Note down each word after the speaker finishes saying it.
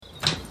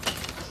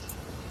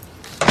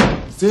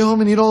Stay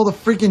home and eat all the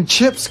freaking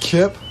chips,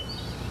 Kip.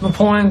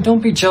 Napoleon,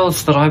 don't be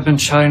jealous that I've been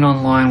chatting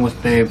online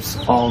with babes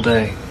all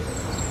day.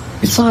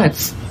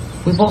 Besides,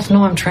 we both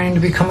know I'm training to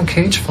become a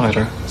cage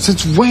fighter.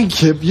 Since when,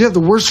 Kip? You have the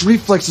worst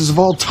reflexes of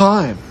all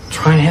time.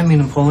 Try and hit me,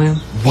 Napoleon.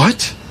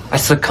 What? I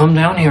said come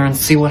down here and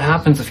see what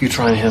happens if you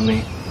try and hit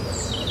me.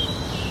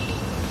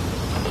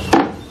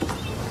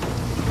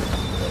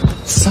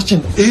 Such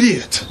an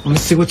idiot. Let me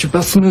see what your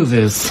best move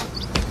is.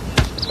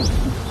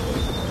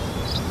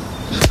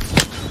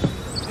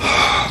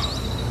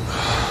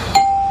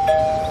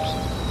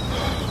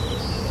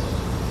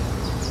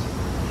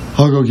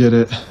 I'll go get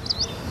it.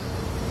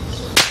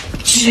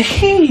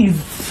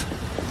 Jeez.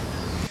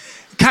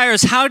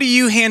 Kairos, how do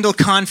you handle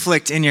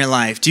conflict in your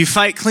life? Do you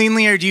fight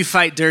cleanly or do you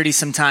fight dirty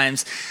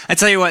sometimes? I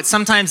tell you what,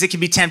 sometimes it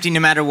can be tempting no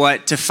matter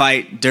what to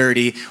fight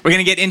dirty. We're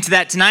going to get into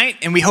that tonight,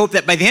 and we hope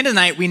that by the end of the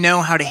night, we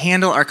know how to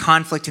handle our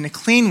conflict in a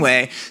clean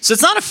way. So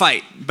it's not a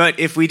fight, but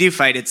if we do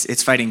fight,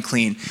 it's fighting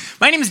clean.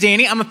 My name is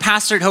Danny. I'm a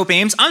pastor at Hope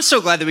Ames. I'm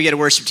so glad that we get to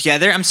worship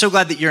together. I'm so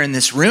glad that you're in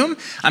this room.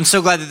 I'm so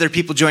glad that there are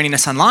people joining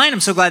us online. I'm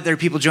so glad there are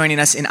people joining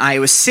us in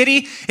Iowa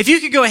City. If you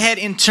could go ahead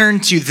and turn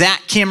to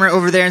that camera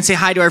over there and say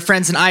hi to our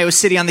friends in Iowa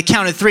City on the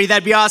count of 3,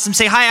 that'd be awesome.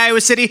 Say hi, Iowa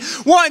City.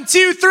 1,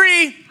 2,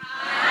 3.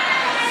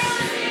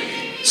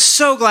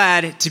 So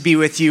glad to be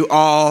with you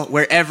all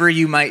wherever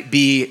you might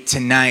be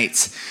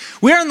tonight.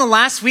 We are in the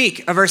last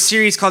week of our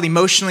series called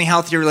Emotionally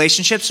Healthy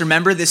Relationships.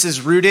 Remember, this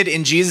is rooted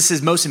in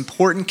Jesus' most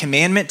important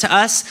commandment to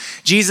us.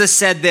 Jesus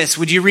said this.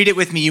 Would you read it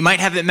with me? You might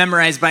have it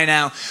memorized by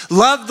now.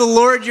 Love the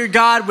Lord your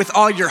God with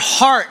all your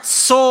heart,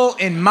 soul,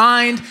 and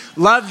mind.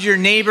 Love your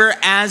neighbor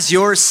as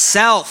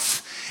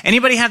yourself.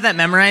 Anybody have that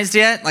memorized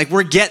yet? Like,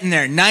 we're getting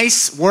there.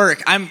 Nice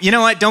work. You know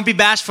what? Don't be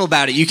bashful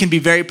about it. You can be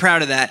very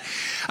proud of that.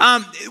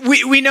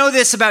 We know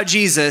this about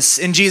Jesus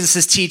and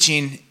Jesus'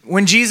 teaching.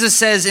 When Jesus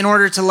says, in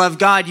order to love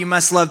God, you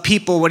must love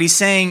people, what he's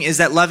saying is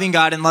that loving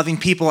God and loving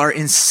people are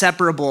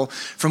inseparable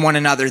from one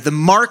another. The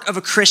mark of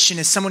a Christian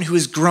is someone who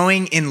is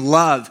growing in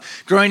love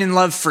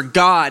for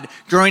God,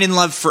 growing in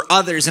love for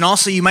others. And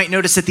also, you might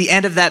notice at the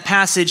end of that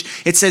passage,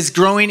 it says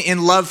growing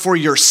in love for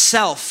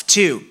yourself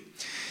too.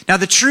 Now,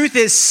 the truth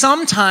is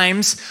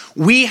sometimes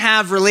we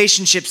have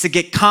relationships that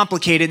get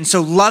complicated. And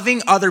so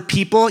loving other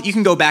people, you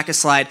can go back a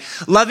slide,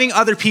 loving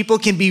other people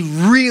can be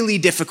really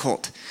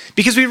difficult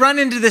because we run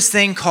into this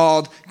thing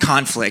called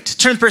conflict.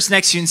 Turn to the person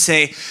next to you and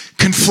say,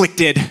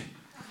 conflicted.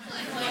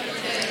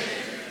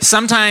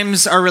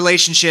 Sometimes our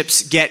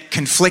relationships get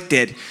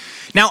conflicted.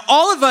 Now,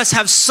 all of us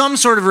have some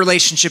sort of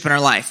relationship in our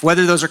life,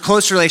 whether those are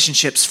close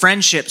relationships,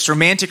 friendships,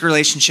 romantic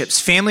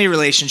relationships, family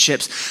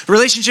relationships,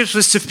 relationships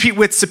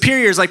with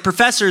superiors like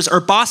professors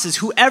or bosses,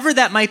 whoever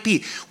that might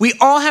be. We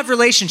all have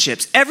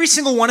relationships. Every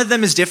single one of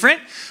them is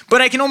different, but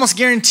I can almost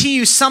guarantee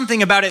you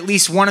something about at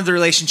least one of the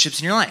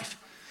relationships in your life.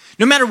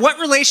 No matter what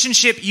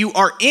relationship you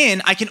are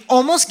in, I can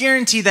almost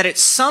guarantee that at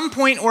some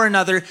point or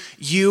another,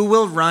 you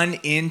will run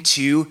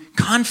into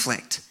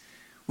conflict.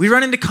 We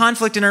run into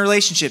conflict in our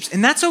relationships,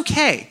 and that's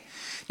okay.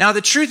 Now,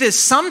 the truth is,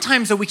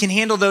 sometimes though we can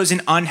handle those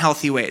in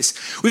unhealthy ways.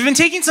 We've been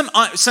taking some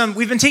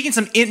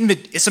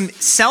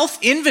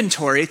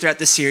self-inventory throughout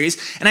this series,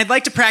 and I'd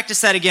like to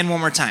practice that again one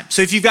more time.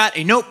 So if you've got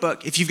a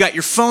notebook, if you've got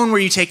your phone where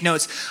you take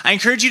notes, I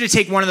encourage you to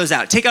take one of those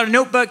out. Take out a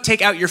notebook,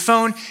 take out your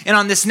phone, and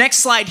on this next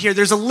slide here,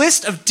 there's a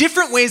list of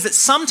different ways that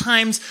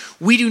sometimes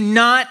we do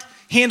not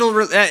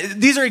handle.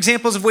 These are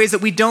examples of ways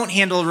that we don't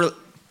handle.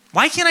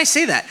 Why can't I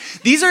say that?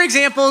 These are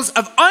examples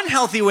of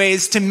unhealthy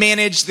ways to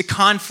manage the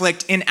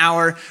conflict in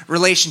our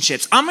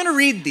relationships. I'm going to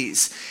read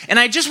these, and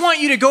I just want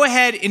you to go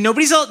ahead, and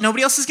nobody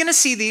else is going to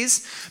see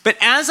these, but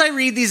as I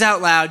read these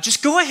out loud,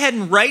 just go ahead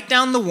and write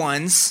down the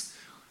ones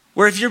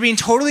where, if you're being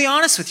totally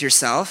honest with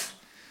yourself,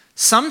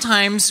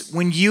 sometimes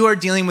when you are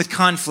dealing with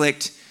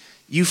conflict,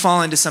 you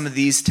fall into some of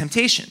these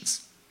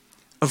temptations.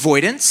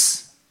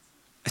 Avoidance,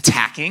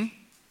 attacking,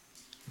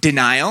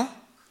 denial,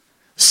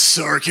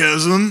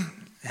 sarcasm,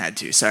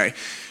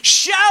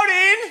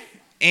 shouting,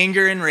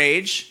 anger and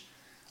rage,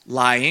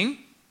 lying,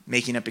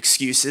 making up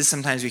excuses.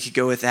 Sometimes we could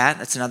go with that.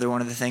 That's another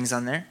one of the things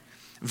on there.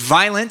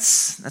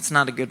 Violence, that's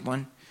not a good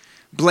one.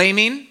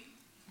 Blaming,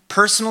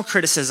 personal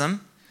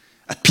criticism,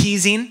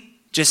 appeasing,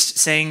 just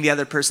saying the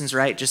other person's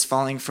right, just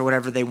falling for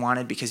whatever they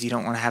wanted because you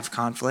don't want to have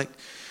conflict.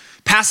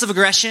 Passive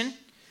aggression,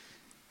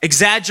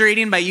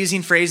 exaggerating by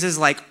using phrases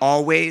like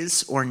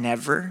always or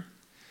never.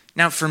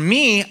 Now, for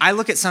me, I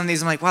look at some of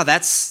these and I'm like, wow,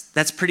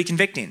 that's pretty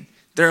convicting.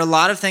 There are a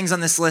lot of things on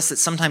this list that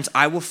sometimes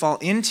I will fall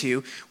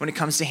into when it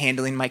comes to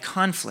handling my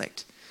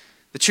conflict.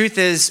 The truth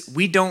is,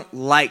 we don't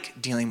like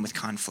dealing with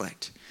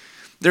conflict.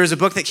 There was a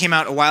book that came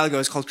out a while ago.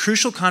 It's called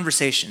Crucial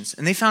Conversations.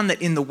 And they found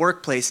that in the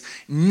workplace,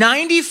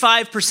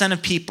 95%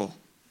 of people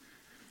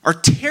are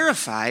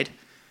terrified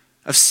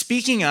of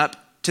speaking up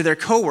to their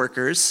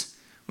coworkers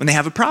when they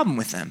have a problem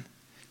with them.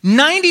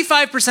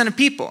 95% of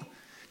people.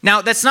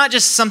 Now, that's not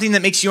just something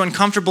that makes you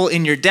uncomfortable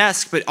in your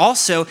desk, but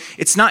also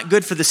it's not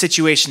good for the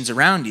situations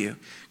around you.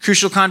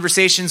 Crucial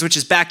Conversations, which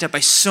is backed up by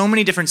so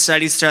many different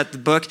studies throughout the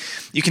book,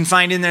 you can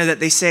find in there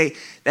that they say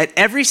that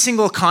every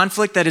single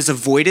conflict that is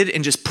avoided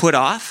and just put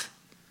off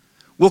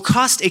will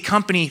cost a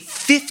company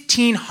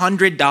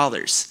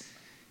 $1,500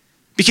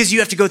 because you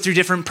have to go through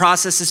different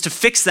processes to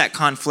fix that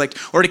conflict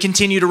or to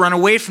continue to run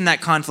away from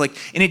that conflict.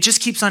 And it just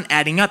keeps on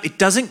adding up. It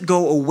doesn't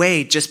go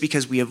away just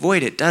because we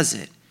avoid it, does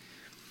it?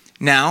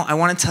 Now, I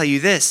want to tell you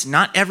this.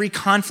 Not every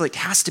conflict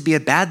has to be a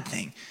bad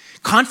thing.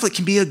 Conflict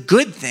can be a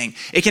good thing.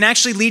 It can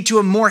actually lead to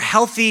a more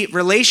healthy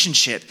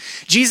relationship.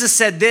 Jesus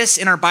said this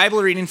in our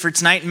Bible reading for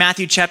tonight in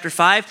Matthew chapter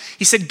 5.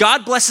 He said,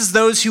 God blesses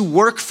those who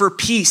work for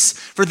peace,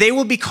 for they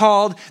will be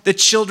called the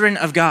children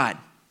of God.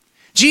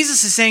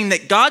 Jesus is saying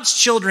that God's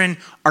children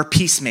are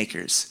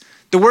peacemakers.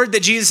 The word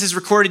that Jesus is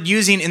recorded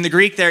using in the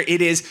Greek there,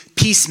 it is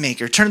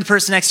peacemaker. Turn to the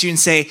person next to you and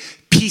say,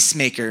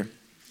 peacemaker.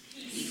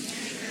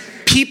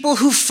 People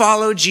who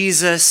follow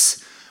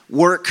Jesus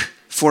work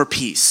for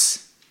peace.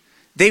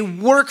 They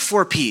work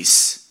for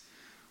peace.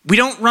 We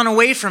don't run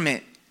away from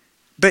it,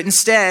 but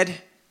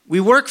instead we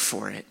work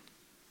for it.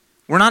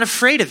 We're not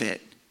afraid of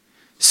it.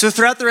 So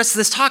throughout the rest of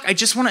this talk, I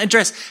just want to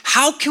address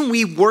how can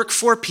we work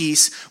for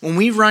peace when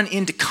we run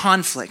into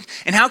conflict?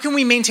 And how can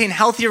we maintain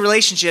healthier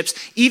relationships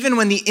even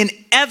when the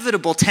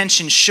inevitable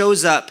tension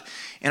shows up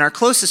in our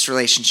closest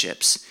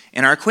relationships,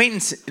 in our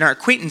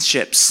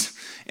acquaintanceships,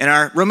 in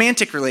our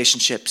romantic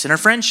relationships, in our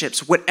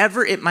friendships,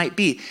 whatever it might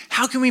be?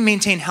 How can we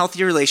maintain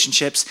healthier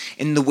relationships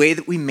in the way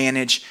that we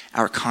manage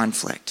our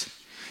conflict?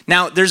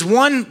 Now, there's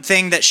one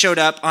thing that showed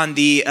up on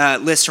the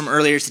list from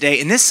earlier today,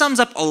 and this sums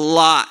up a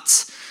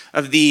lot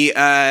of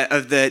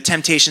the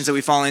temptations that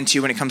we fall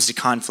into when it comes to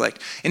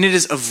conflict, and it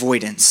is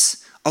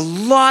avoidance. A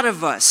lot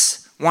of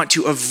us want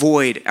to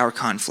avoid our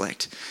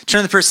conflict. Turn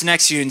to the person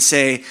next to you and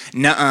say,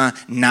 nuh-uh,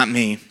 not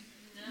me.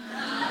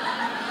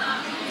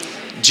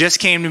 Just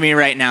came to me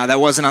right now. That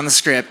wasn't on the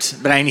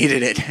script, but I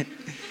needed it.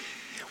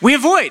 We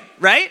avoid,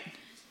 right?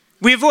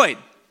 We avoid.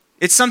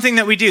 It's something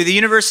that we do. The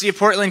University of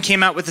Portland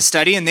came out with a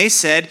study, and they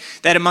said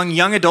that among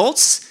young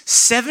adults,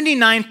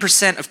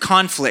 79% of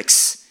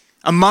conflicts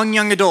among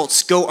young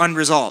adults go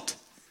unresolved.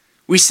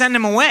 We send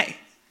them away.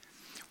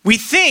 We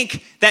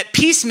think that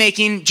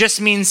peacemaking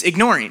just means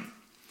ignoring.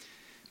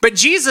 But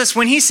Jesus,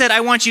 when he said,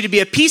 I want you to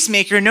be a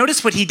peacemaker,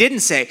 notice what he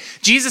didn't say.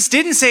 Jesus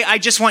didn't say, I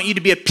just want you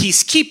to be a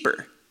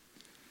peacekeeper.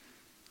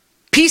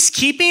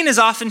 Peacekeeping is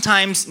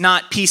oftentimes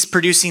not peace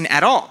producing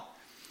at all.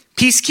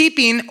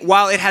 Peacekeeping,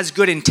 while it has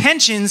good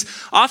intentions,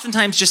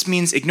 oftentimes just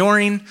means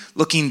ignoring,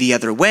 looking the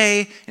other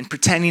way, and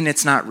pretending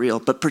it's not real.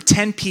 But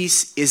pretend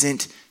peace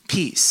isn't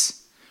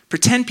peace.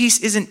 Pretend peace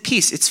isn't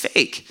peace, it's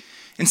fake.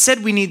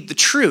 Instead, we need the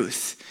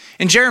truth.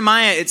 In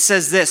Jeremiah, it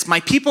says this, my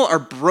people are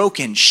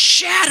broken,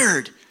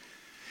 shattered,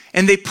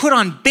 and they put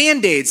on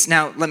Band-Aids.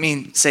 Now, let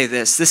me say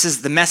this. This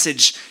is the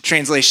Message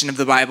translation of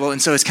the Bible,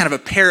 and so it's kind of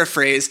a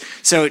paraphrase,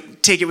 so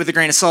take it with a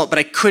grain of salt, but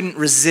I couldn't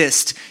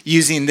resist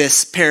using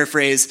this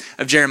paraphrase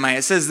of Jeremiah.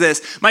 It says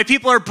this, my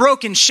people are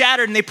broken,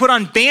 shattered, and they put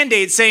on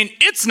Band-Aids saying,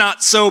 it's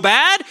not so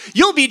bad,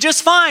 you'll be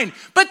just fine.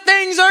 But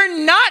things are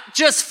not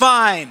just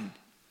fine.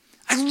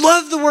 I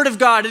love the Word of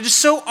God. It is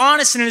so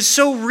honest and it is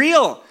so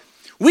real.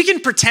 We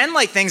can pretend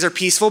like things are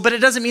peaceful, but it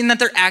doesn't mean that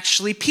they're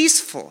actually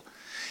peaceful.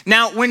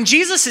 Now, when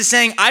Jesus is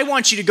saying, I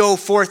want you to go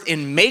forth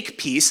and make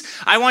peace,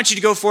 I want you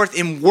to go forth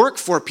and work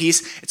for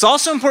peace, it's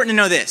also important to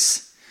know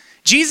this.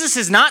 Jesus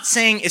is not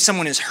saying if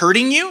someone is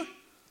hurting you,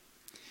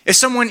 if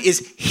someone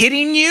is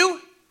hitting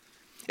you,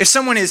 if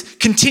someone is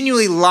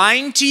continually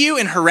lying to you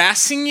and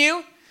harassing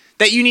you,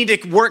 that you need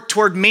to work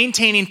toward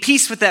maintaining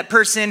peace with that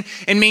person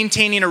and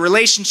maintaining a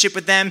relationship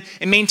with them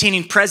and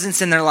maintaining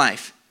presence in their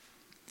life.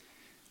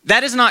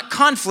 That is not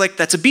conflict,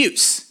 that's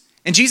abuse.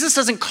 And Jesus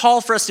doesn't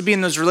call for us to be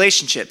in those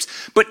relationships.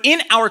 But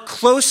in our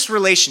close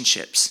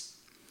relationships,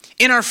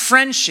 in our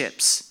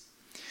friendships,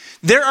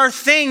 there are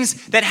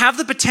things that have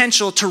the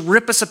potential to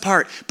rip us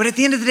apart. But at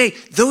the end of the day,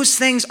 those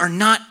things are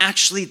not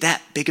actually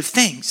that big of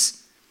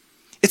things.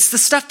 It's the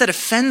stuff that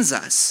offends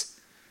us.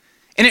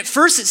 And at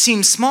first it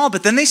seems small,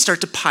 but then they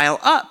start to pile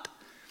up.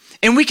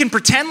 And we can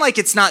pretend like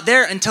it's not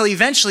there until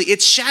eventually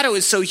its shadow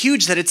is so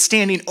huge that it's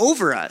standing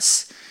over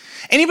us.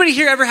 Anybody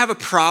here ever have a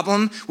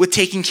problem with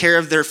taking care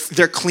of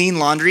their clean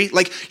laundry?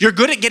 Like, you're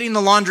good at getting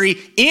the laundry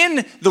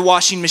in the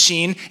washing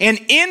machine and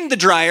in the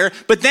dryer,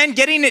 but then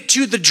getting it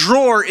to the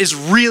drawer is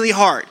really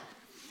hard.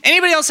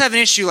 Anybody else have an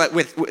issue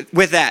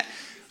with that?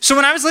 So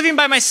when I was living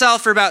by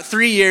myself for about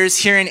 3 years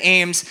here in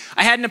Ames,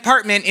 I had an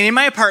apartment, and in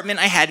my apartment,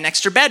 I had an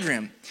extra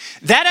bedroom.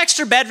 That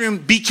extra bedroom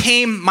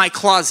became my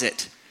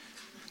closet.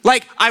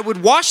 Like, I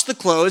would wash the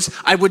clothes,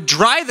 I would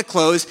dry the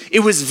clothes,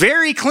 it was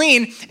very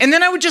clean, and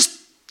then I would just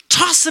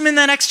toss them in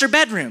that extra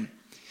bedroom.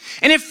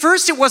 And at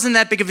first it wasn't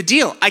that big of a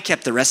deal. I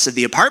kept the rest of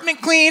the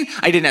apartment clean.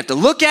 I didn't have to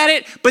look at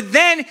it. But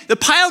then the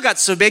pile got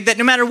so big that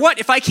no matter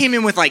what, if I came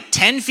in with like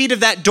 10 feet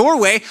of that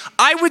doorway,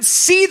 I would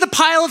see the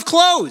pile of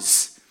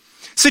clothes.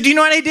 So do you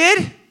know what I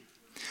did?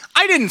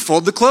 I didn't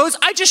fold the clothes.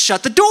 I just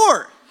shut the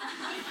door.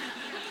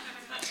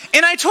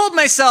 And I told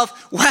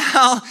myself,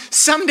 well,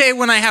 someday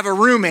when I have a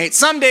roommate,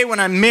 someday when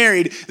I'm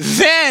married,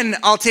 then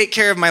I'll take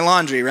care of my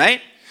laundry,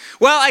 right?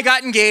 Well, I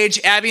got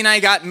engaged. Abby and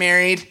I got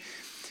married.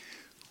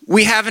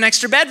 We have an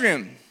extra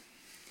bedroom.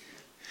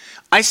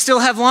 I still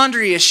have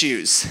laundry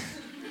issues.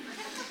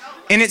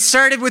 And it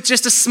started with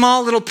just a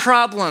small little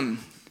problem.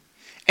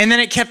 And then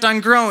it kept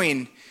on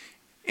growing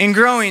and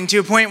growing to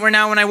a point where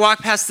now when I walk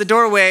past the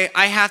doorway,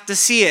 I have to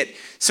see it.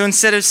 So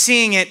instead of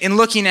seeing it and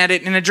looking at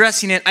it and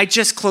addressing it, I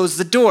just close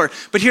the door.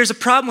 But here's a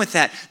problem with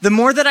that. The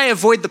more that I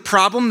avoid the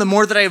problem, the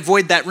more that I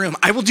avoid that room.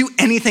 I will do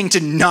anything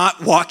to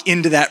not walk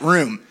into that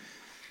room.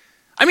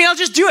 I mean, I'll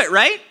just do it,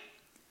 right?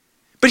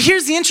 But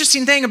here's the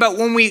interesting thing about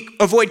when we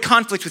avoid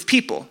conflict with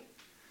people.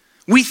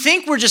 We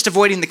think we're just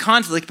avoiding the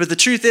conflict, but the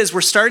truth is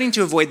we're starting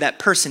to avoid that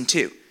person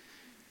too.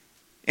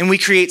 And we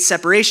create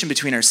separation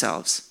between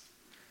ourselves.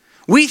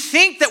 We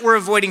think that we're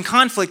avoiding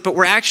conflict, but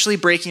we're actually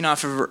breaking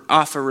off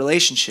a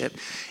relationship,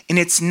 and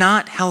it's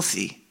not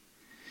healthy.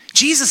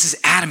 Jesus is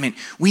adamant.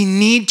 We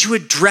need to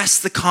address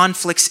the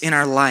conflicts in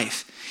our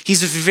life.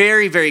 He's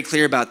very, very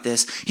clear about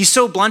this. He's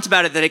so blunt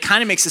about it that it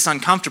kind of makes us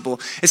uncomfortable.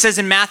 It says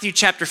in Matthew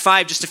chapter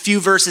 5, just a few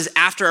verses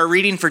after our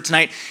reading for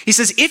tonight, he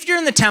says, if you're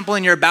in the temple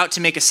and you're about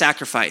to make a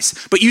sacrifice,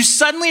 but you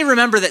suddenly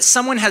remember that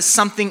someone has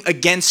something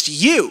against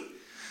you,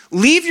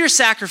 leave your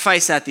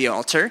sacrifice at the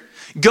altar,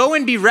 go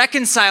and be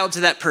reconciled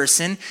to that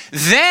person,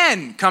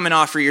 then come and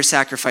offer your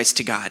sacrifice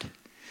to God.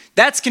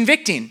 That's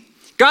convicting.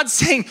 God's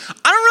saying,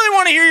 I don't really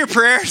want to hear your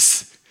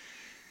prayers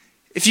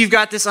if you've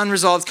got this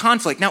unresolved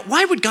conflict. Now,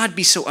 why would God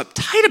be so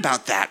uptight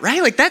about that,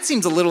 right? Like that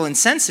seems a little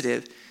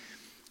insensitive.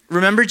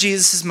 Remember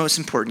Jesus' most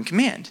important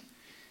command.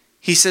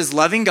 He says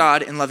loving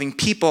God and loving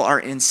people are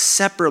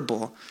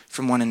inseparable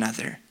from one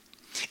another.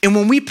 And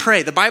when we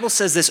pray, the Bible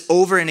says this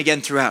over and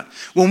again throughout.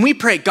 When we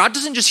pray, God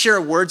doesn't just hear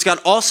our words, God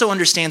also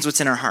understands what's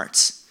in our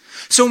hearts.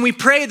 So when we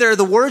pray, there are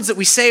the words that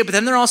we say, but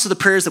then there are also the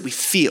prayers that we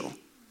feel.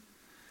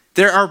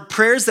 There are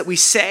prayers that we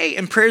say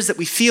and prayers that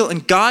we feel,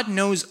 and God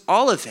knows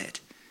all of it.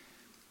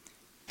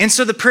 And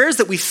so the prayers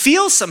that we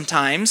feel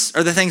sometimes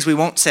are the things we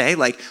won't say,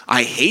 like,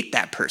 I hate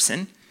that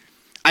person.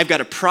 I've got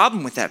a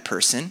problem with that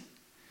person.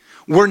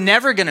 We're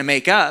never going to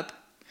make up.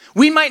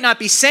 We might not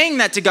be saying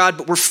that to God,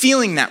 but we're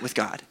feeling that with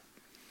God.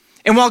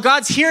 And while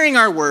God's hearing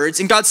our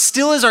words, and God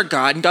still is our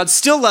God, and God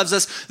still loves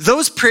us,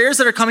 those prayers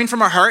that are coming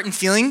from our heart and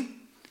feeling,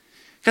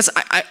 because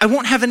I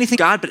won't have anything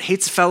God but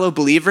hates a fellow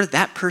believer,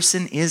 that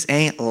person is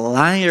a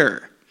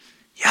liar.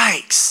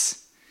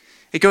 Yikes.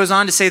 It goes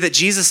on to say that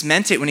Jesus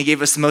meant it when he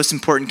gave us the most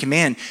important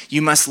command.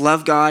 You must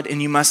love God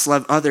and you must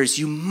love others.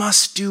 You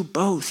must do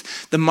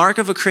both. The mark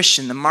of a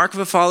Christian, the mark of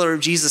a follower of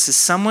Jesus is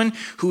someone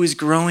who is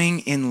growing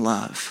in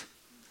love.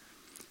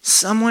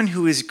 Someone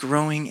who is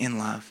growing in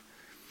love.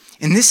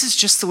 And this is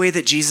just the way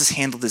that Jesus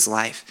handled his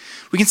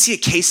life. We can see a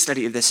case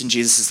study of this in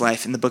Jesus'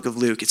 life in the book of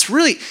Luke. It's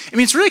really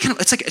kind of,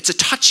 it's a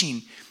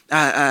touching,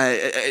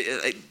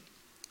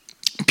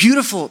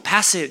 beautiful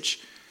passage.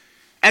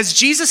 As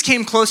Jesus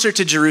came closer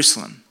to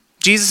Jerusalem,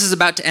 Jesus is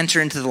about to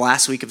enter into the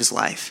last week of his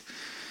life.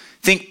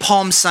 Think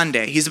Palm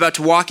Sunday. He's about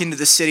to walk into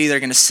the city. They're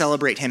going to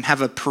celebrate him,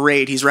 have a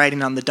parade. He's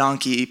riding on the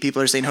donkey.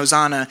 People are saying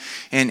Hosanna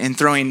and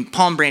throwing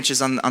palm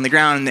branches on the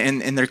ground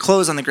and their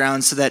clothes on the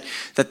ground so that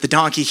the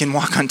donkey can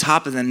walk on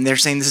top of them. They're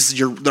saying this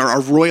is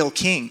our royal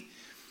king.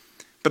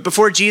 But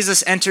before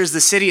Jesus enters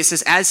the city, it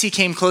says, as he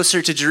came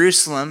closer to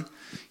Jerusalem,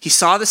 he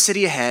saw the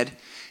city ahead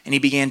and he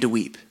began to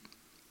weep.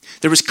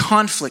 There was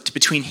conflict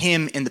between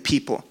him and the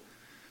people.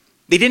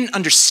 They didn't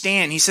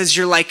understand. He says,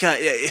 you're like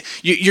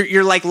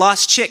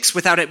lost chicks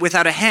without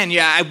a hen.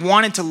 Yeah, I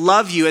wanted to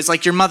love you as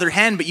like your mother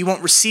hen, but you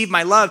won't receive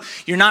my love.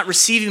 You're not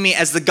receiving me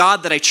as the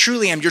God that I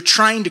truly am. You're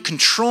trying to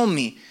control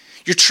me.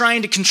 You're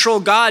trying to control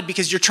God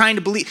because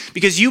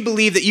you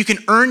believe that you can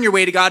earn your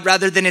way to God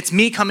rather than it's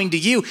me coming to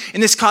you.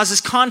 And this causes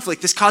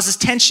conflict. This causes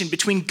tension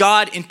between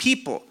God and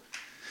people.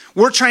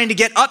 We're trying to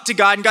get up to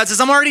God and God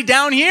says, I'm already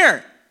down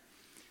here.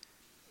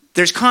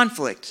 There's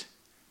conflict.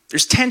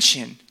 There's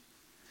tension.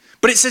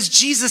 But it says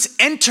Jesus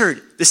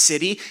entered the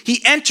city.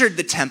 He entered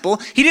the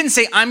temple. He didn't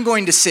say, I'm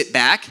going to sit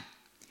back.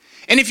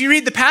 And if you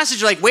read the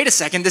passage, you're like, wait a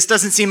second, this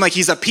doesn't seem like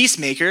he's a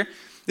peacemaker.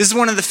 This is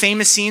one of the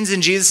famous scenes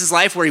in Jesus'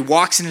 life where he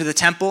walks into the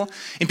temple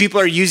and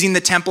people are using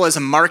the temple as a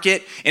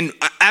market and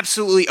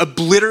absolutely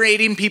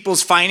obliterating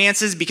people's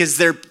finances because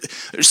they're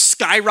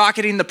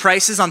skyrocketing the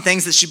prices on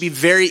things that should be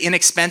very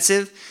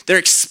inexpensive. They're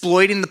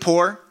exploiting the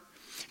poor.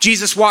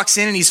 Jesus walks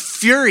in and he's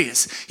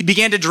furious. He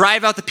began to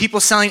drive out the people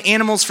selling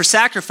animals for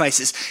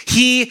sacrifices.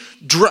 He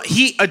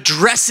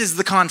addresses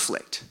the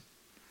conflict.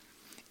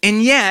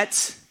 And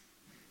yet,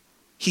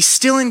 he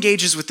still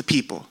engages with the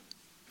people.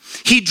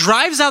 He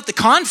drives out the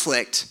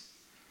conflict,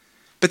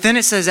 but then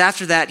it says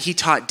after that, he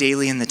taught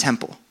daily in the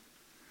temple.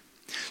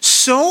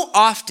 So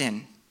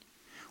often,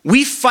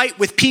 we fight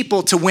with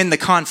people to win the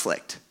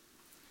conflict.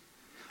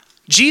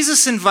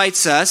 Jesus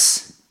invites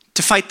us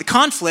to fight the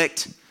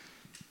conflict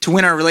to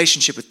win our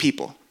relationship with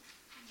people.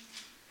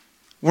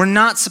 We're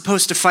not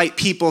supposed to fight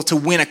people to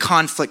win a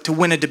conflict, to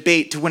win a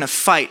debate, to win a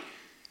fight.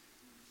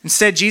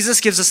 Instead,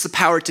 Jesus gives us the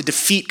power to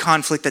defeat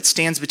conflict that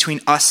stands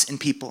between us and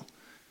people.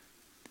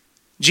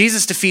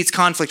 Jesus defeats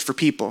conflict for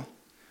people.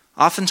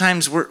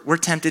 Oftentimes, we're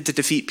tempted to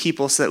defeat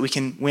people so that we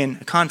can win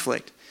a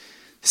conflict.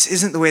 This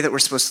isn't the way that we're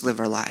supposed to live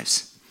our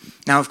lives.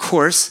 Now, of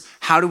course,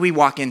 how do we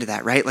walk into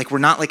that, right? Like, we're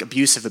not like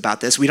abusive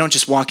about this. We don't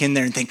just walk in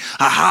there and think,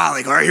 aha,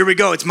 like, all right, here we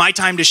go. It's my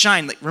time to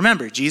shine. Like,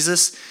 remember,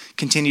 Jesus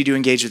continued to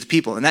engage with the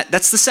people. And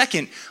that's the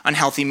second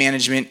unhealthy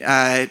management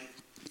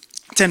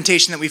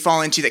temptation that we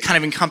fall into that kind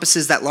of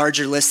encompasses that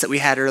larger list that we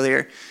had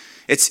earlier.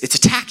 It's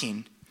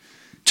attacking.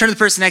 Turn to the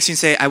person next to you and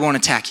say, I won't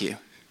attack you.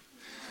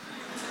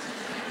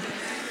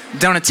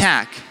 Don't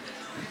attack.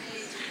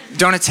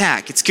 Don't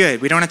attack. It's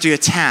good. We don't have to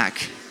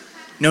attack.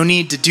 No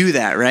need to do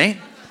that, right?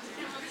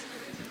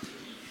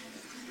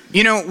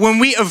 You know, when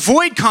we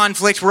avoid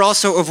conflict, we're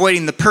also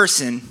avoiding the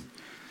person.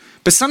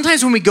 But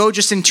sometimes when we go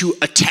just into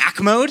attack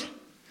mode,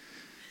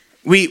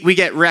 we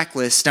get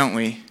reckless, don't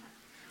we?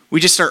 We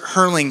just start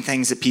hurling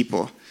things at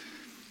people.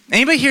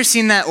 Anybody here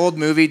seen that old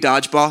movie,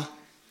 Dodgeball?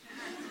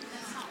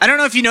 I don't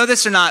know if you know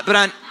this or not,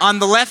 but on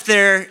the left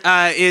there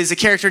is a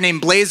character named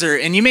Blazer,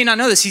 and you may not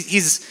know this.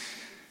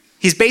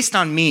 He's based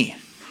on me.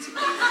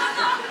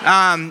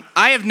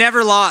 I have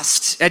never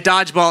lost at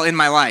Dodgeball in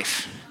my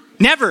life.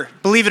 Never,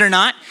 believe it or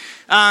not.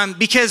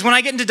 Because when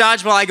I get into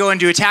Dodgeball, I go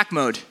into attack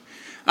mode.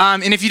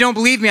 And if you don't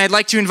believe me, I'd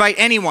like to invite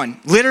anyone,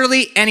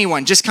 literally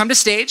anyone, just come to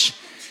stage.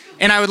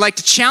 And I would like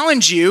to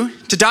challenge you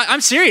to dodge.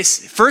 I'm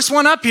serious. First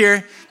one up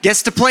here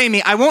gets to play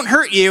me. I won't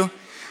hurt you,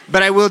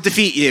 but I will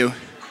defeat you.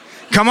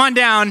 Come on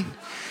down.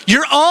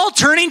 You're all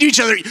turning to each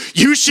other.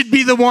 You should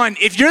be the one.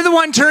 If you're the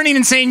one turning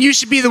and saying you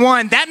should be the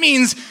one, that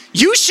means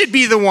you should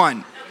be the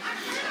one.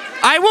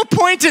 I will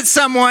point at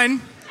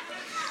someone.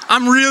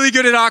 I'm really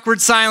good at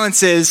awkward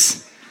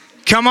silences.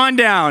 Come on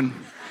down.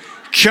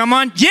 Come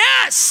on.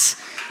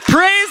 Yes!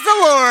 Praise the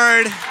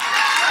Lord.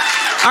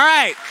 All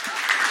right.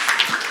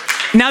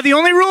 Now, the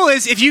only rule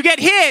is if you get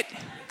hit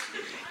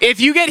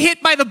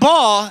by the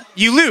ball,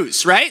 you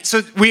lose, right?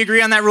 So we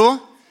agree on that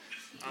rule?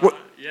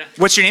 Yeah.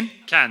 What's your name?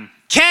 Ken.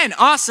 Ken,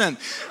 awesome.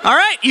 All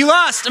right, you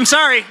lost. I'm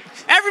sorry.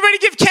 Everybody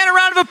give Ken a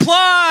round of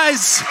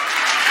applause.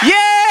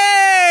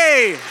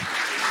 Yay!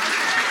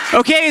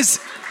 Okay,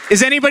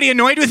 is anybody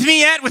annoyed with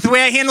me yet with the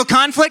way I handle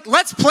conflict?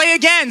 Let's play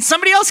again.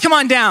 Somebody else come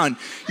on down.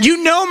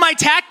 You know my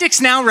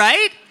tactics now,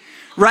 right?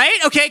 Right?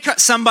 Okay,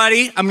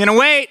 somebody. I'm going to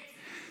wait.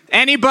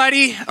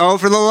 Anybody? Oh,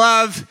 for the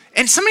love.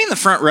 And somebody in the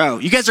front row.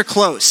 You guys are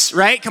close,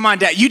 right? Come on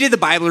down. You did the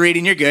Bible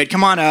reading. You're good.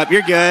 Come on up.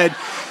 You're good.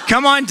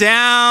 Come on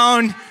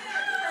down.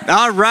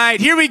 All right.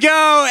 Here we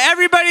go.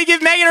 Everybody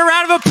give Megan a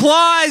round of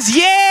applause.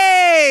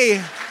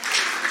 Yay!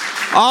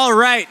 All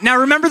right. Now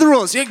remember the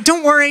rules.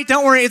 Don't worry.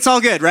 Don't worry. It's all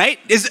good, right?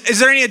 Is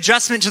there any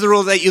adjustment to the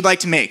rule that you'd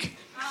like to make?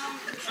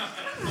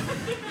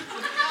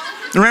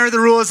 Remember the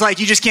rule is like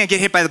you just can't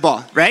get hit by the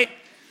ball, right?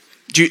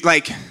 Do you,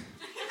 like...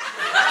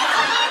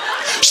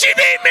 She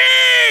beat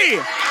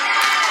me!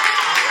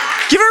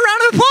 Give her a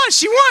round of applause.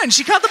 She won.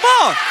 She caught the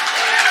ball.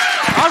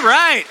 All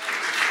right.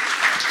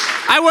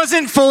 I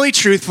wasn't fully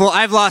truthful.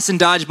 I've lost in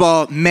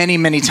dodgeball many,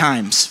 many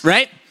times,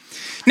 right?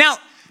 Now,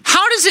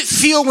 how does it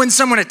feel when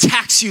someone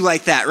attacks you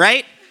like that,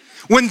 right?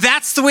 When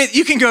that's the way,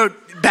 you can go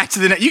back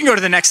to you can go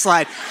to the next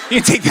slide. You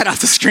can take that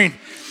off the screen.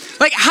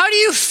 Like, how do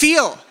you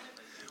feel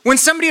when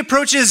somebody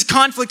approaches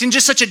conflict in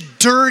just such a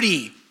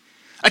dirty,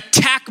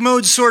 attack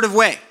mode sort of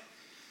way?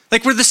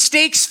 Like where the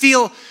stakes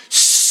feel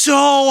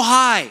so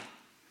high.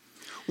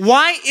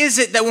 Why is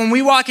it that when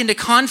we walk into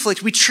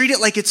conflict, we treat it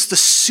like it's the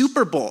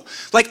Super Bowl?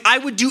 Like I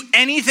would do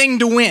anything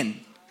to win.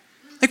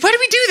 Like why do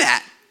we do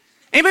that?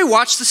 Anybody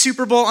watch the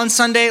Super Bowl on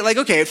Sunday? Like,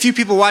 okay, a few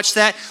people watch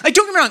that. Like,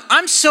 don't get me wrong,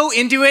 I'm so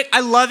into it. I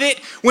love it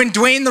when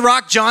Dwayne "The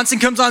Rock" Johnson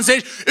comes on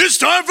stage. It's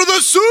time for the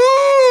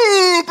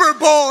Super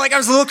Bowl. Like I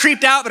was a little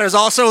creeped out, but I was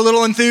also a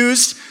little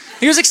enthused.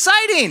 It was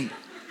exciting.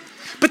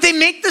 But they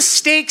make the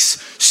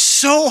stakes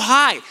so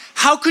high.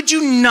 How could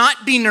you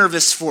not be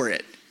nervous for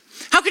it?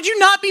 How could you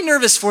not be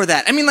nervous for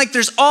that? I mean, like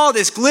there's all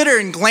this glitter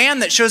and glam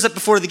that shows up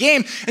before the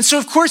game. And so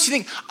of course you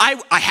think,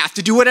 I have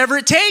to do whatever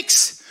it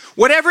takes.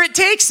 Whatever it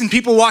takes. And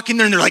people walk in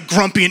there and they're like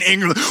grumpy and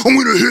angry. I'm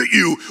going to hit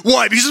you.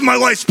 Why? Because this is my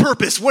life's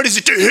purpose. What is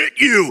it to hit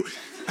you?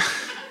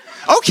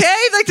 Okay,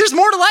 like there's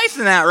more to life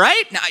than that,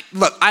 right? Now,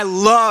 look, I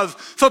love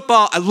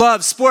football. I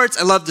love sports.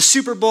 I love the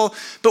Super Bowl.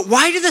 But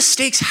why do the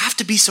stakes have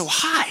to be so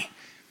high?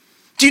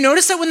 Do you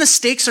notice that when the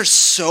stakes are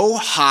so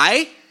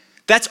high,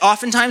 that's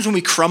oftentimes when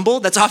we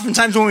crumble. That's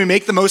oftentimes when we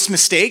make the most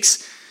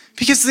mistakes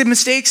because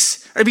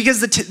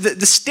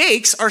the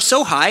stakes are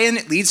so high and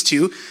it leads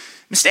to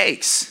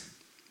mistakes.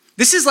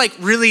 This is like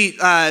really,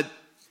 I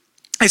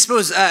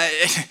suppose,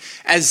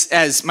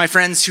 as my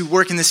friends who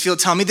work in this field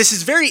tell me, this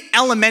is very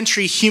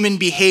elementary human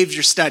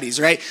behavior studies,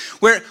 right?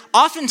 Where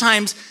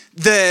oftentimes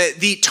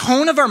the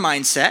tone of our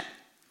mindset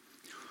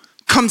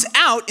comes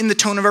out in the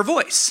tone of our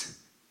voice.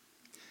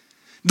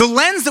 The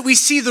lens that we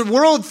see the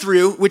world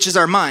through, which is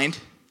our mind,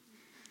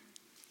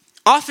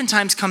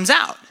 oftentimes comes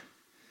out.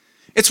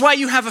 It's why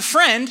you have a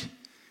friend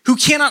who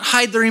cannot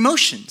hide their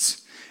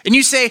emotions. And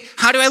you say,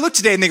 how do I look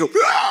today? And they go,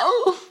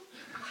 "Row."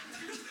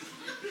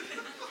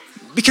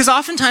 Because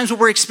oftentimes what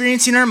we're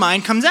experiencing in our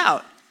mind comes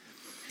out.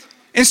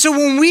 And so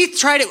when we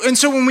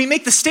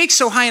make the stakes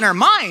so high in our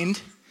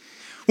mind,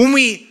 when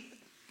we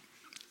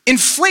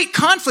inflate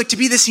conflict to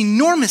be this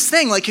enormous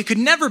thing, like it could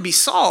never be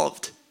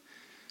solved,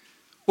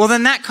 well,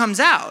 then that comes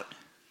out.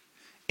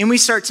 And we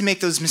start to make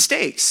those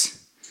mistakes.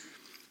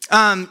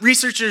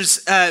 Researchers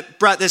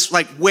brought this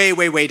like way,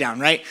 way, way down,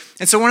 right?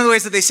 And so one of the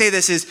ways that they say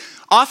this is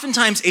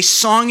oftentimes a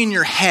song in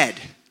your head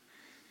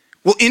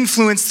will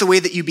influence the way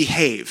that you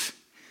behave.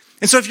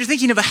 And so if you're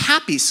thinking of a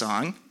happy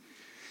song,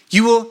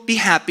 you will be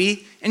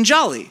happy and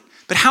jolly.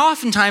 But how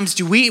oftentimes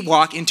do we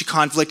walk into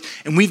conflict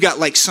and we've got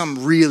like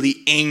some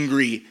really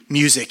angry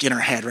music in our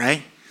head,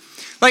 right?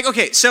 Like,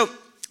 okay, so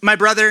my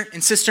brother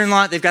and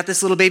sister-in-law, they've got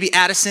this little baby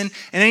Addison,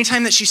 and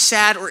anytime that she's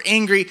sad or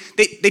angry,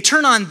 they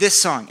turn on this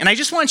song. And I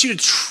just want you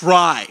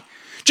to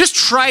just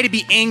try to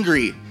be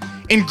angry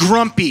and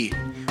grumpy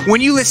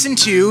when you listen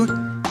to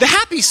the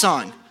happy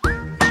song.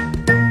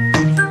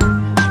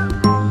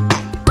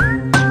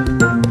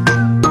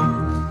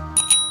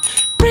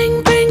 Bring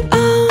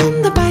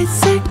on the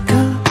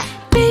bicycle,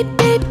 beep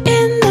beep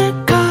in the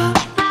car,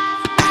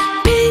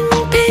 ping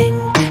ping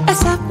a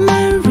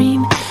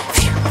submarine,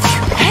 phew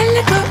phew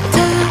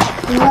helicopter,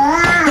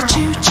 a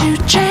choo choo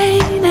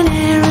train, an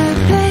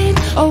aeroplane,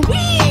 a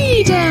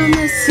wee down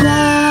the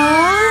slide.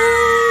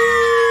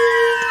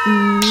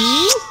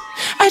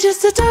 I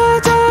just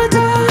adore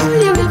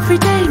you every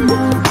day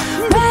more,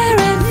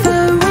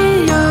 wherever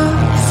we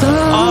are. So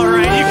All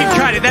right, you can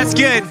cut it. That's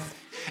good.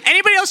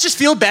 Anybody else just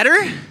feel better?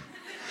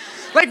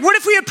 Like, what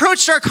if we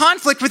approached our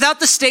conflict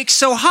without the stakes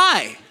so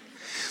high?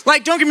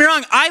 Like, don't get me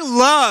wrong, I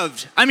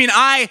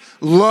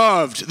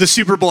loved the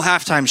Super Bowl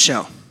halftime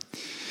show.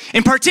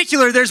 In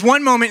particular, there's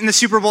one moment in the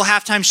Super Bowl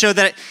halftime show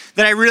that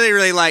I really,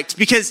 really liked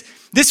because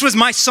this was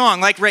my song,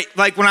 like when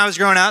I was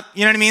growing up,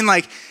 you know what I mean?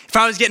 Like, if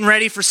I was getting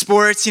ready for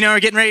sports, or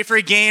getting ready for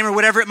a game or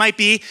whatever it might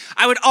be,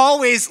 I would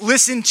always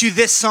listen to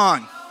this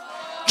song.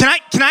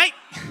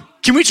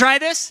 Can we try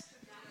this?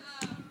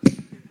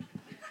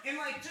 And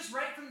like, just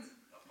right from,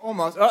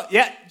 almost,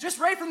 just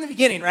right from the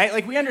beginning, right?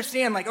 Like, we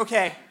understand, like,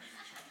 okay,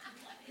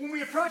 when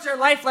we approach our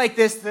life like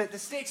this, the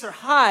stakes are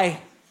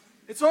high.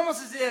 It's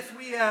almost as if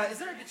we, is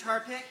there a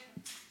guitar pick?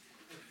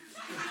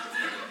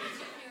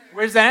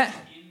 Where's that?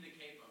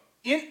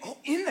 In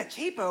the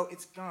capo,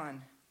 it's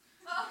gone.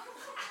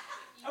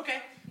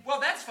 Okay, well,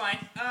 that's fine.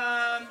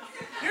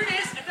 Here it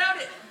is, I found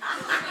it.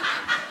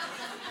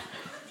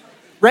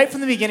 Right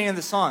from the beginning of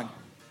the song.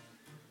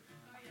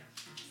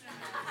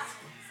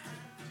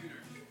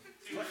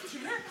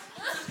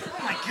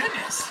 Oh my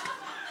goodness.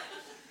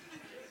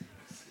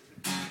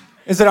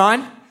 Is it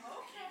on?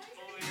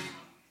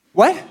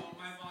 What?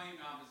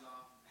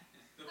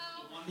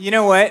 You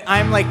know what?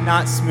 I'm like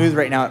not smooth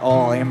right now at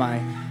all, am I?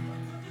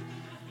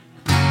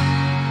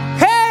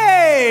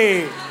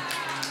 Hey!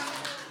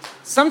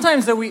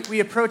 Sometimes though we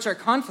approach our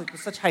conflict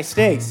with such high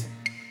stakes.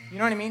 You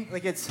know what I mean?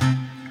 Like it's,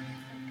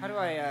 how do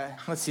I,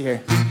 let's see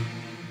here.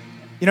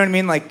 You know what I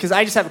mean? Like, because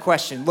I just have a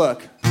question.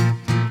 Look.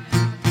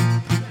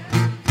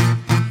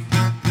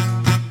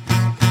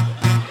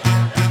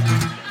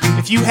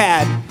 If you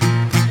had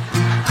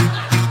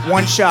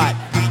one shot,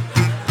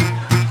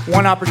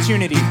 one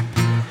opportunity,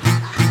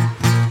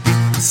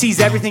 to seize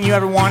everything you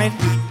ever wanted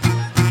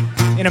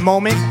in a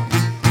moment,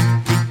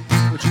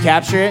 would you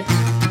capture it?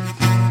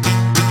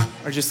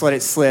 Or just let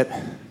it slip?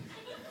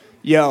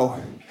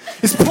 Yo.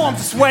 His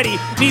palms are sweaty,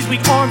 knees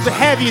weak, arms are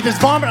heavy. There's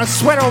vomit on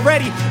sweat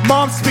already.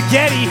 Mom's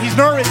spaghetti. He's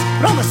nervous,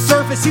 but on the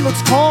surface he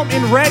looks calm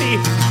and ready.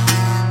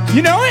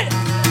 You know it?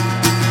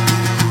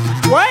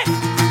 What?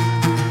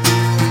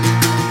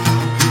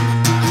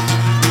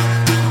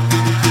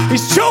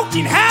 He's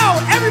joking.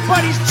 How?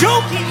 Everybody's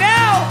joking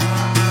now.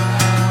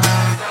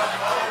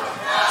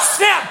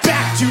 Snap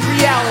back to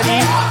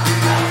reality.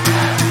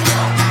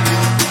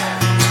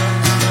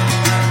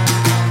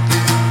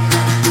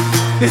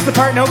 This is the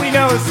part nobody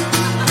knows.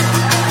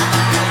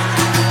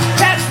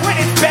 That's when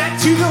it's back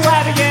to the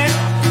lab again.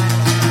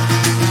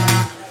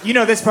 You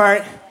know this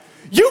part.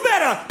 You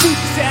better lose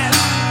yourself.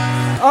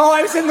 Oh,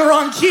 I was in the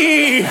wrong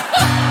key.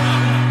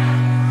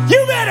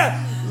 You better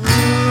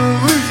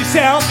lose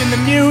yourself in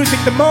the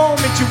music the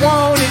moment you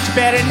want it. You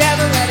better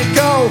never let it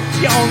go.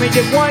 You only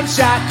get one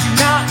shot. Do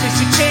not miss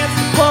your chance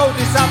to blow.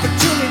 This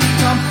opportunity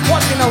comes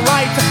once in a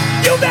lifetime.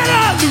 You better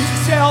lose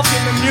yourself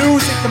in the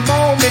music the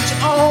moment you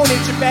own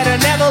it. You better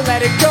never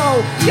let it go.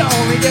 You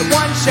only get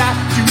one shot.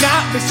 Do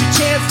not miss your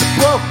chance to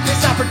blow.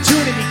 This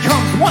opportunity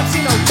comes once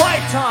in a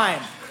lifetime.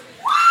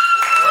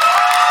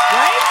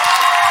 Right?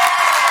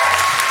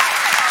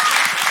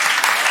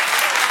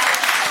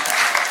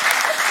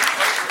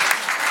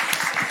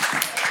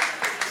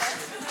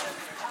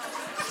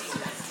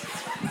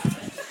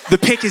 The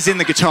pick is in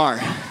the guitar,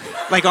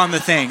 like on the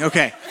thing.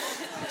 Okay.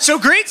 So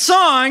great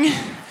song,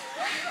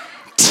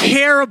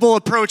 terrible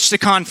approach to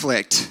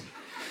conflict.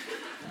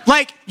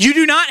 Like, you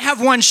do not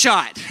have one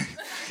shot.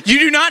 You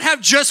do not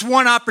have just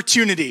one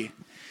opportunity.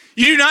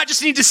 You do not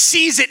just need to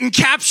seize it and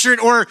capture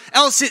it or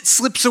else it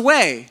slips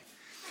away.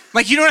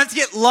 Like, you don't have to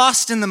get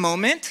lost in the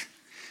moment,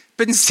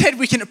 but instead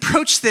we can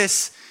approach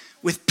this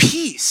with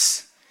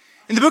peace.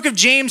 In the book of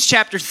James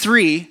chapter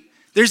 3,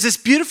 there's this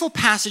beautiful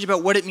passage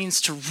about what it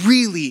means to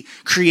really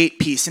create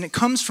peace, and it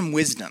comes from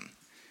wisdom.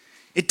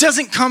 It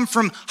doesn't come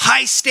from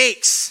high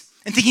stakes.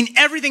 and thinking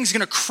everything's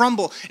going to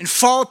crumble and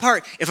fall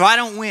apart if I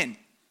don't win.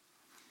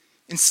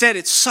 Instead,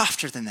 it's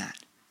softer than that.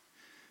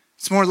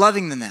 It's more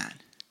loving than that.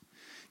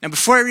 Now,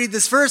 before I read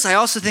this verse, I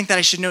also think that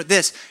I should note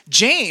this.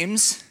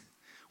 James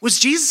was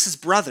Jesus'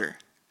 brother.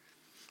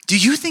 Do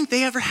you think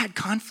they ever had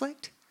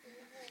conflict?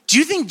 Do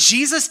you think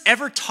Jesus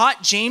ever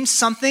taught James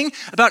something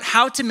about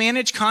how to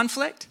manage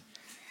conflict?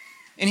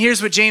 And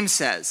here's what James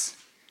says.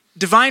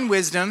 Divine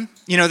wisdom,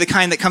 the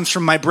kind that comes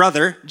from my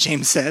brother,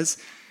 James says,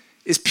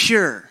 is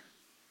pure,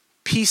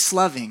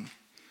 peace-loving,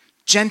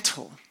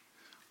 gentle,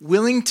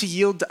 willing to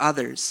yield to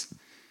others.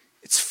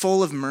 It's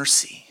full of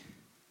mercy.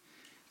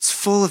 It's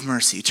full of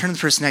mercy. Turn to the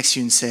person next to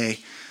you and say,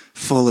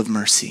 full of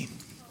mercy.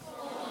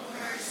 Full of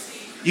mercy.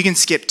 You can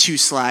skip 2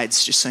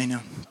 slides, just so you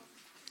know.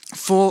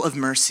 Full of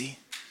mercy.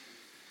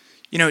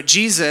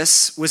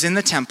 Jesus was in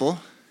the temple,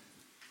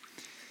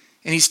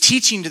 and he's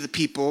teaching to the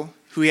people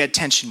who he had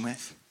tension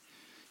with.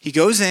 He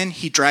goes in,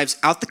 he drives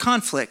out the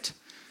conflict,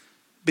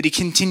 but he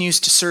continues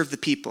to serve the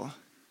people.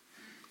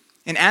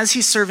 And as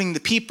he's serving the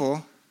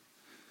people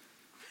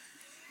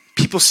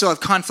still have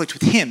conflict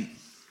with him.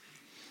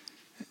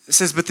 It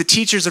says, but the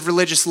teachers of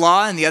religious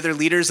law and the other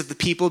leaders of the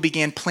people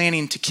began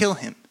planning to kill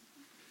him.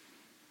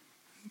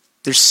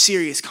 There's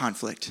serious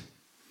conflict.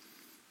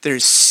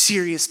 There's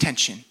serious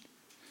tension.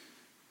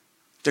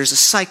 There's a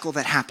cycle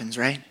that happens,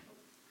 right?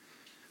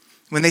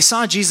 When they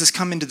saw Jesus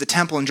come into the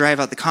temple and drive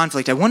out the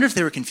conflict, I wonder if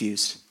they were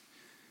confused.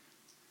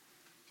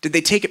 Did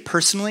they take it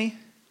personally?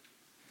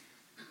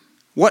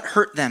 What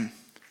hurt them?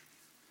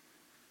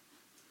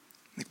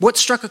 What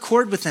struck a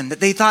chord with them that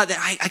they thought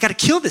that I got to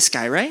kill this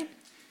guy, right?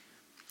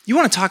 You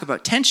want to talk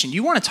about tension.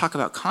 You want to talk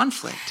about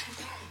conflict.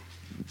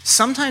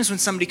 Sometimes when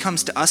somebody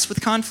comes to us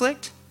with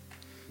conflict,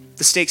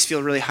 the stakes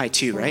feel really high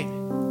too, right?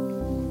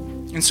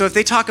 And so if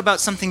they talk about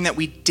something that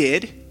we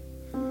did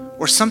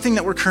or something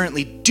that we're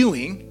currently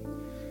doing,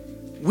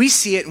 we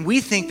see it and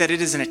we think that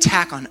it is an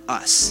attack on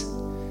us.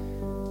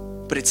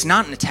 But it's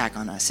not an attack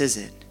on us, is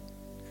it?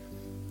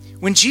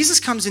 When Jesus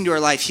comes into our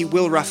life, he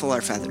will ruffle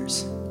our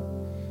feathers.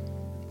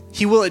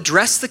 He will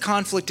address the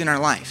conflict in our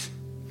life.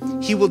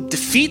 He will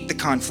defeat the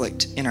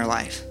conflict in our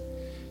life.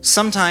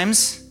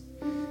 Sometimes,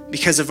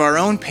 because of our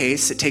own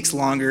pace, it takes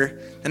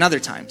longer than other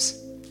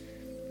times.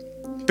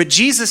 But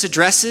Jesus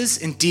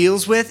addresses and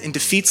deals with and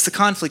defeats the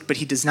conflict, but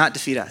he does not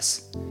defeat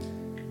us.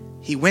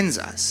 He wins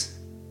us.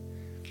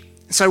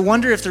 And so I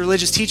wonder if the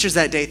religious teachers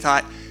that day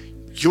thought,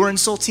 you're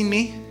insulting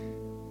me?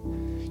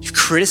 You've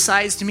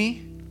criticized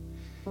me?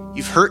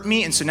 You've hurt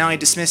me, and so now I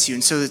dismiss you.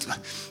 And so,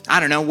 I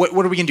don't know, what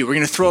are we going to do? We're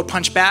going to throw a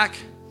punch back?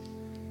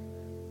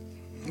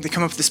 They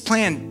come up with this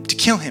plan to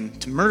kill him,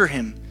 to murder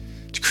him,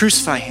 to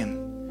crucify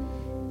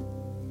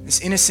him. This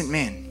innocent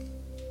man.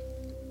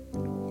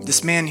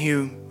 This man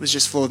who was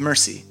just full of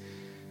mercy,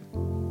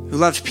 who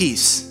loved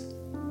peace,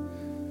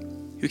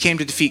 who came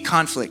to defeat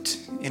conflict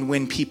and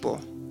win people.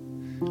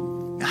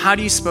 Now, how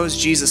do you suppose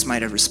Jesus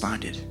might have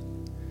responded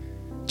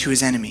to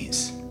his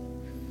enemies?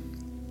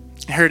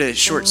 I heard a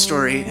short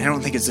story, and I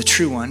don't think it's a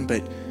true one,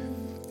 but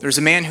there was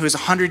a man who was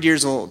 100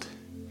 years old,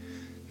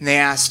 and they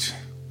asked,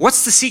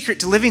 what's the secret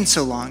to living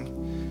so long?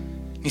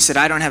 And he said,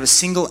 I don't have a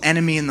single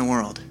enemy in the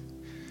world.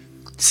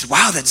 They said,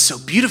 wow, that's so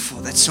beautiful.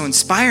 That's so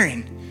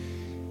inspiring.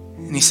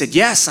 And he said,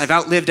 yes, I've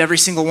outlived every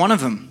single one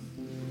of them.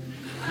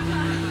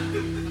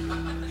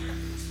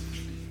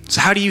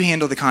 So how do you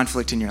handle the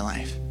conflict in your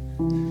life?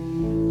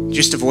 Do you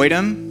just avoid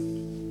them?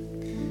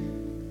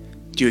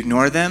 Do you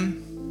ignore them?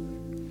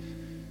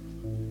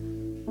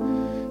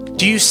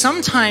 Do you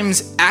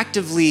sometimes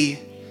actively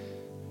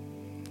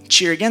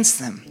cheer against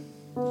them?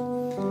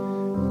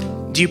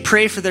 Do you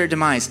pray for their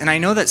demise? And I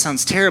know that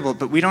sounds terrible,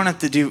 but you don't have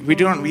to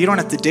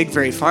dig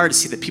very far to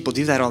see that people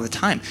do that all the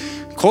time.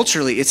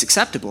 Culturally, it's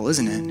acceptable,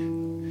 isn't it?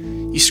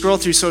 You scroll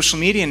through social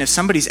media, and if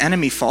somebody's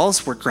enemy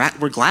falls, we're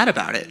glad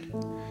about it.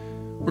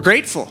 We're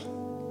grateful.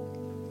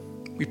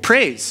 We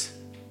praise.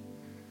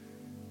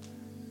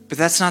 But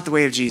that's not the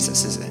way of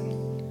Jesus, is it?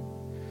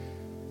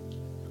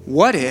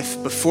 What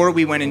if, before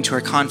we went into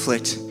our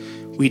conflict,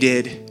 we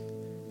did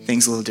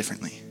things a little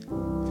differently?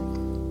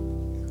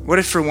 What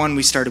if, for one,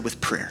 we started with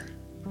prayer?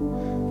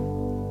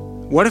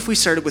 What if we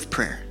started with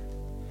prayer?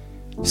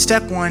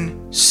 Step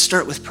 1,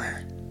 start with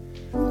prayer.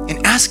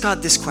 And ask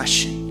God this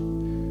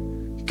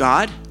question.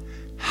 God,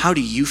 how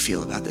do you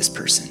feel about this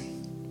person?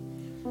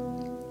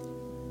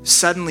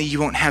 Suddenly you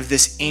won't have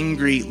this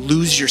angry,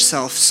 lose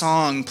yourself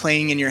song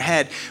playing in your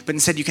head, but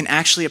instead you can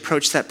actually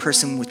approach that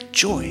person with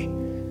joy.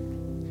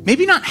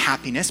 Maybe not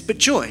happiness, but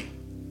joy.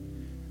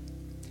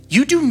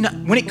 You do not,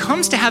 when it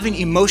comes to having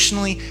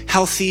emotionally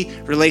healthy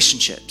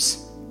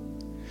relationships,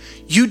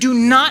 you do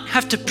not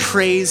have to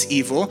praise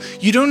evil.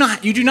 You do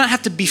not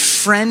have to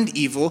befriend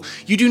evil.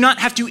 You do not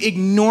have to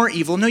ignore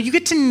evil. No, you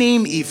get to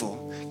name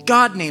evil.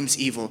 God names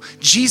evil.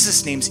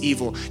 Jesus names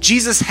evil.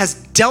 Jesus has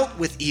dealt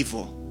with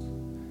evil.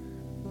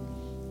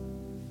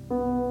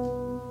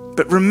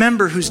 But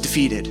remember who's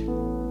defeated.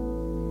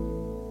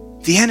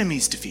 The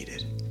enemy's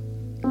defeated.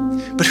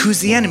 But who's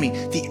the enemy?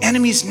 The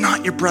enemy is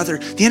not your brother.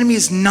 The enemy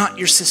is not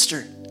your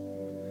sister.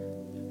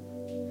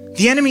 The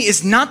The enemy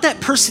is not that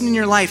person in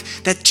your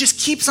life that just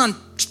keeps on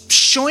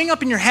showing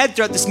up in your head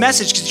throughout this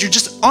message because you're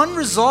just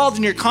unresolved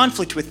in your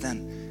conflict with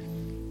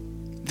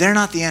them. They're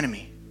not the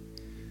enemy.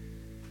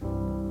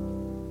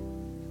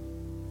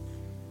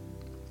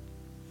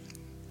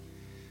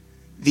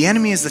 The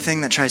enemy is the thing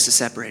that tries to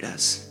separate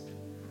us.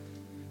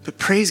 But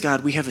praise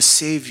God, we have a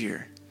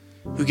Savior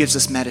who gives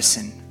us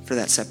medicine for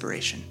that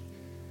separation.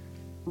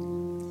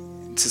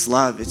 It's his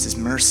love, it's his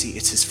mercy,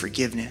 it's his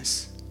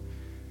forgiveness.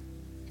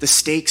 The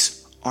stakes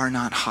are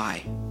not high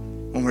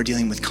when we're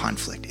dealing with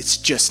conflict. It's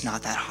just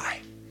not that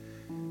high.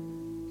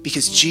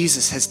 Because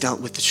Jesus has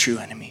dealt with the true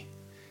enemy.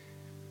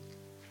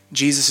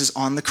 Jesus is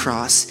on the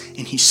cross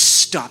and he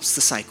stops the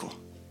cycle.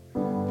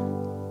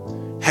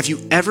 Have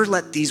you ever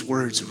let these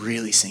words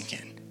really sink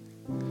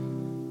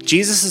in?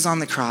 Jesus is on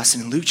the cross,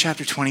 and in Luke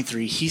chapter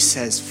 23, he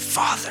says,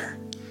 Father,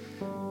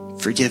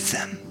 forgive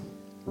them.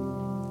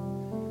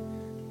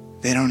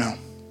 They don't know.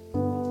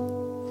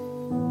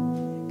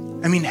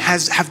 I mean,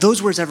 have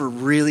those words ever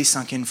really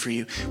sunk in for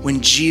you?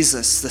 When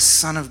Jesus, the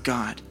Son of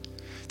God,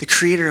 the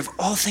creator of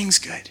all things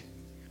good,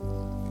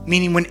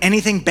 meaning when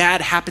anything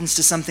bad happens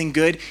to something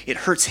good, it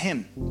hurts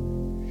him.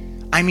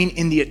 I mean,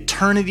 in the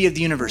eternity of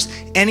the universe,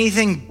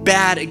 anything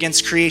bad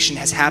against creation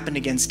has happened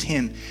against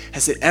him.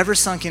 Has it ever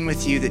sunk in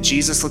with you that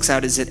Jesus looks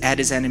out at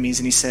his enemies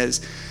and he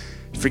says,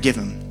 forgive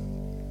him?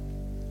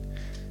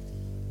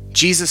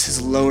 Jesus has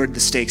lowered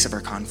the stakes of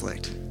our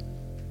conflict.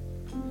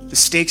 The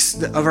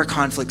stakes of our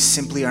conflict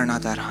simply are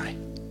not that high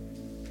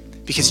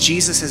because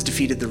Jesus has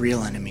defeated the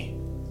real enemy.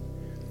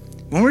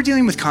 When we're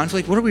dealing with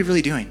conflict, what are we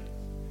really doing?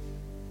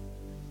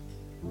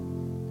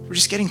 We're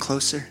just getting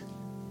closer.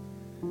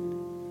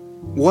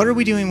 What are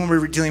we doing when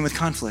we're dealing with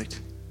conflict?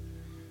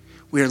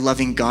 We are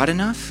loving God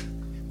enough,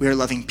 we are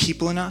loving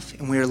people enough,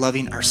 and we are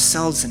loving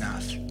ourselves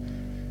enough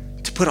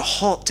to put a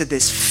halt to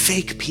this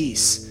fake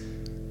peace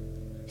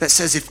that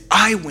says if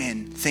I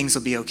win, things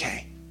will be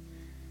okay.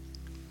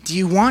 Do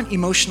you want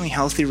emotionally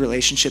healthy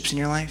relationships in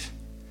your life?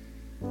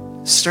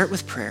 Start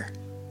with prayer.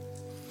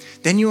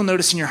 Then you will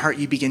notice in your heart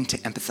you begin to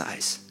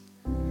empathize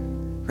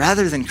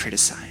rather than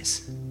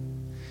criticize.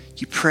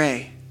 You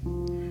pray,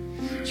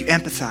 you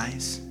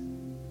empathize,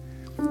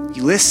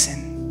 you listen,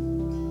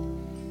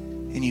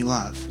 and you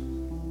love.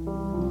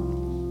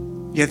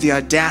 You have the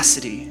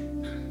audacity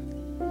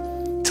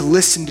to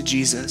listen to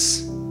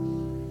Jesus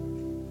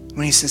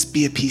when he says,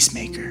 be a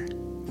peacemaker.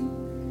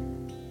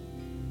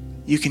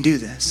 You can do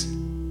this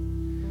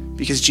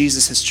because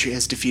Jesus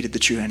has defeated the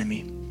true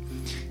enemy.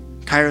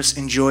 Kairos,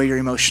 enjoy your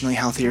emotionally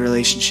healthy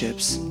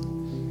relationships.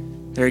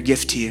 They're a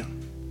gift to you.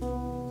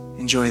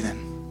 Enjoy them.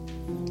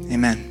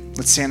 Amen.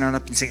 Let's stand on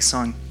up and sing a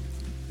song.